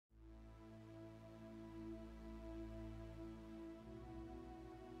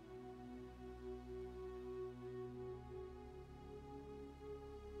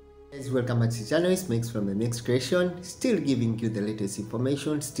Welcome back to the channel. It's Mex from the Mex Creation, still giving you the latest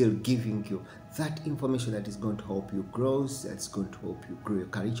information, still giving you that information that is going to help you grow, that's going to help you grow your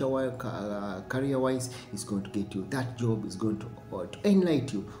career-wise, it's going to get you that job, is going to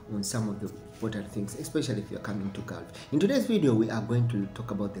enlighten you on some of the important things, especially if you're coming to Gulf. In today's video, we are going to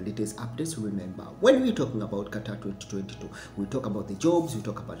talk about the latest updates. Remember, when we're talking about Qatar 2022, we talk about the jobs, we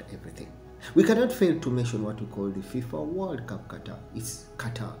talk about everything. We cannot fail to mention what we call the FIFA World Cup Qatar. It's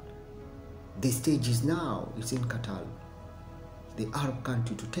Qatar. The stage is now, it's in Qatar, the Arab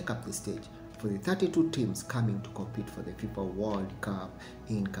country to take up the stage for the 32 teams coming to compete for the FIFA World Cup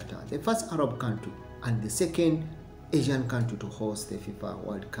in Qatar. The first Arab country and the second Asian country to host the FIFA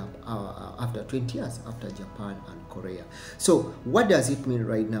World Cup after 20 years, after Japan and Korea. So what does it mean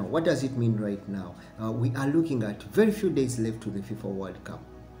right now? What does it mean right now? We are looking at very few days left to the FIFA World Cup.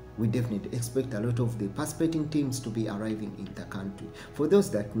 We definitely expect a lot of the participating teams to be arriving in the country. For those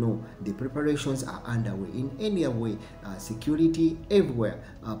that know, the preparations are underway in any way, security everywhere.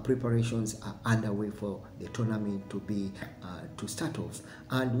 Preparations are underway for the tournament to start off.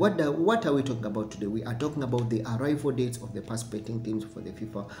 And what are we talking about today? We are talking about the arrival dates of the participating teams for the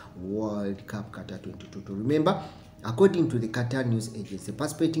FIFA World Cup Qatar 2022. Remember, according to the Qatar News Agency, the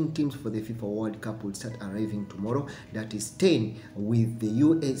participating teams for the FIFA World Cup will start arriving tomorrow. That is 10, with the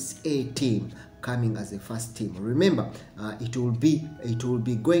USA team coming as the first team. Remember, it will be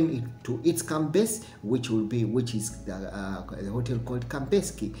going to its camp base, which is the hotel called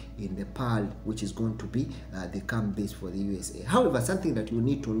Kempinski in the Pearl, which is going to be the camp base for the USA. However, something that you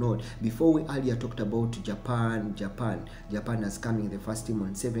need to note, before we earlier talked about Japan is coming the first team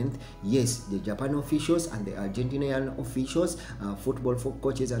on 7th. Yes, the Japan officials and the Argentinian officials, football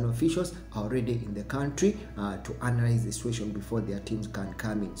coaches and officials are already in the country to analyze the situation before their teams can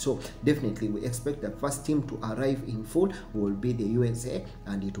come in. So definitely we expect the first team to arrive in full will be the USA,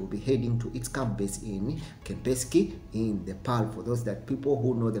 and it will be heading to its camp base in Kempinski in the Pearl. For those people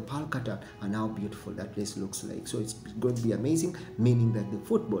who know the Pearl Qatar and how beautiful that place looks like, so it's going to be amazing, meaning that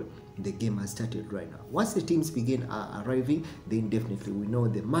the game has started right now. Once the teams begin arriving, then definitely we know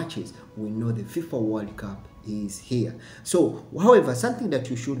the matches, we know the FIFA World Cup is here. So however, something that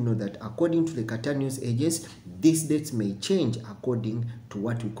you should know, that according to the Qatar News Agency, these dates may change according to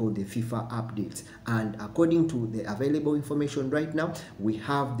what we call the FIFA updates. And according to the available information right now, we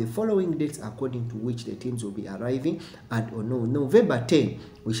have the following dates according to which the teams will be arriving. And on November 10,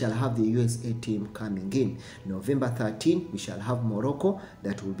 we shall have the USA team coming in. November 13, we shall have Morocco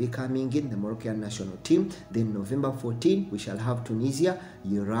that will be coming in, the Moroccan national team. Then November 14, we shall have Tunisia,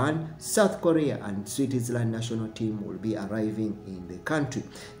 Iran, South Korea, and Switzerland national team will be arriving in the country.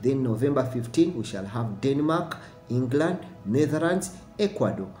 Then November 15, we shall have Denmark, England, Netherlands,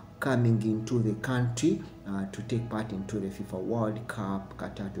 Ecuador coming into the country to take part into the FIFA World Cup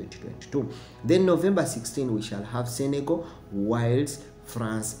Qatar 2022. Then November 16, we shall have Senegal, Wales,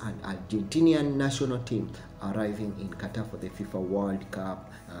 France, and Argentinian national team arriving in Qatar for the FIFA World Cup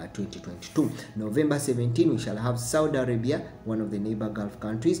 2022. November 17, we shall have Saudi Arabia, one of the neighbor Gulf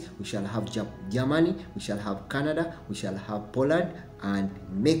countries. We shall have Germany, we shall have Canada, we shall have Poland and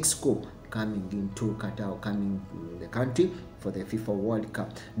Mexico coming into Qatar, coming in the country for the FIFA World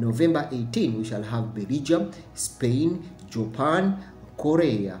Cup. November 18, we shall have Belgium, Spain, Japan,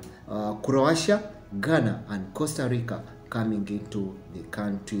 Korea, Croatia, Ghana, and Costa Rica coming into the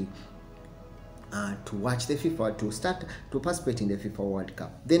country to watch the FIFA, to start to participate in the FIFA World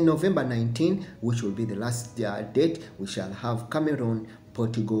Cup. Then November 19, which will be the last date, we shall have Cameroon,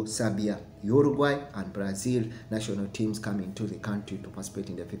 Portugal, Serbia, Uruguay, and Brazil national teams coming to the country to participate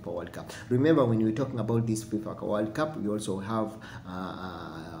in the FIFA World Cup. Remember, when we're talking about this FIFA World Cup, we also have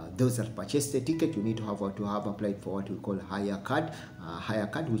those that purchase the ticket, you need to have applied for what we call Hayya card,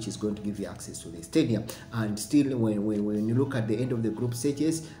 which is going to give you access to the stadium. And still, when you look at the end of the group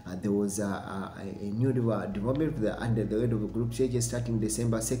stages, there was a new development under the end of the group stages starting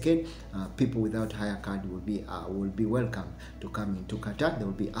December 2nd. People without Hayya card will be welcome to come into Qatar. They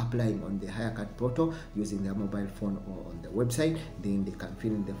will be applying on the Hayya card portal using their mobile phone or on the website. Then they can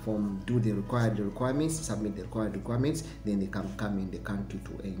fill in the form, do the requirements, submit the required requirements. Then they can come in the country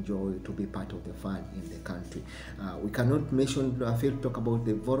to enjoy, to be part of the fun in the country. We cannot fail to talk about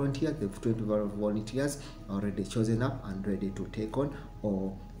the volunteers. The 20 volunteers already chosen up and ready to take on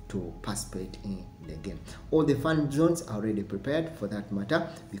or to participate in the game. All the fun zones are already prepared for that matter,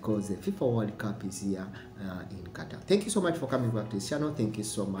 because the FIFA World Cup is here in Qatar. Thank you so much for coming back to this channel. Thank you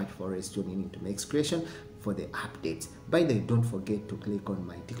so much for tuning in to Mex Creation. for the updates. By the way, don't forget to click on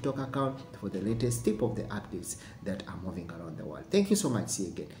my TikTok account for the latest tip of the updates that are moving around the world. Thank you so much. See you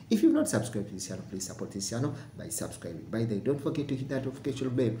again. If you've not subscribed to this channel, please support this channel by subscribing. By the way, don't forget to hit that notification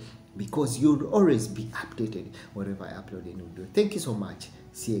bell because you'll always be updated whenever I upload a new video. Thank you so much.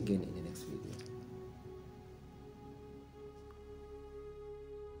 See you again in the next video.